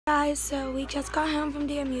Guys, so we just got home from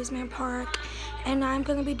the amusement park and I'm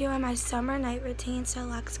going to be doing my summer night routine, so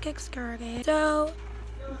let's get started. So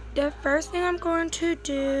the first thing I'm going to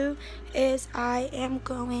do is I am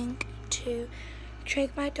going to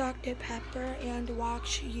drink my Dr. Pepper and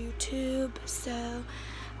watch YouTube. So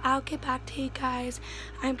I'll get back to you guys.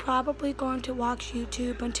 I'm probably going to watch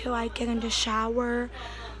YouTube until I get in the shower.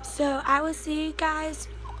 So I will see you guys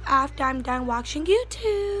after I'm done watching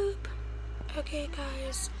YouTube. Okay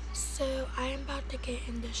guys, so I am about to get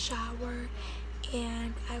in the shower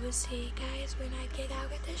and I will see you guys when I get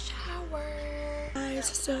out of the shower. Guys,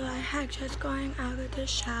 so I had just gotten out of the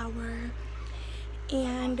shower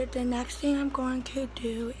and the next thing I'm going to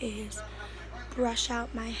do is brush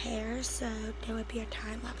out my hair, so there would be a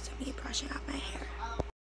time lapse of me brushing out my hair.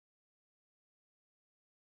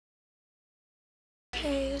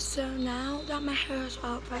 Okay, so now that my hair is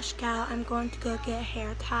all brushed out, I'm going to go get a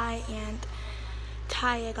hair tie and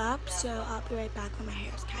tie it up, so I'll be right back when my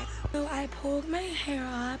hair is tied up. So I pulled my hair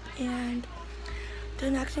up and the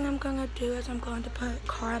next thing I'm going to do is I'm going to put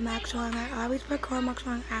Carmex on. I always put Carmex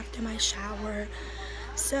on after my shower,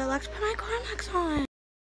 so let's put my Carmex on.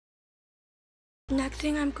 Next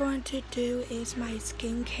thing I'm going to do is my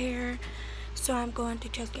skincare. So I'm going to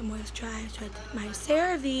just get moisturized with my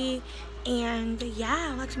CeraVe, and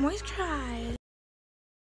yeah, let's moisturize.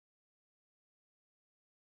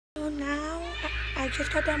 So now I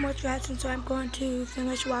just got done moisturizing, so I'm going to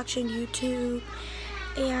finish watching YouTube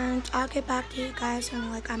and I'll get back to you guys when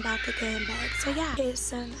I'm about to get in bed. So yeah, okay,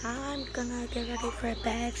 so now I'm gonna get ready for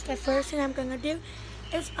bed. The first thing I'm gonna do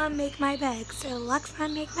is unmake my bed. So let's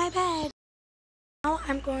unmake my bed. Now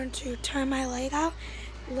I'm going to turn my light out,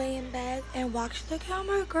 lay in bed and watch the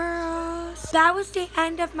Gilmore Girls. That was the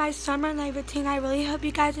end of my summer night routine. I really hope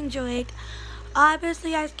you guys enjoyed.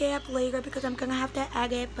 Obviously I stay up later because I'm gonna have to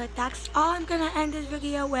edit, but that's all I'm gonna end this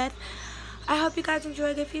video with. I hope you guys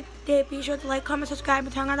enjoyed. If you did, be sure to like, comment, subscribe,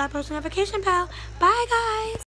 and turn on that post notification bell. Bye guys.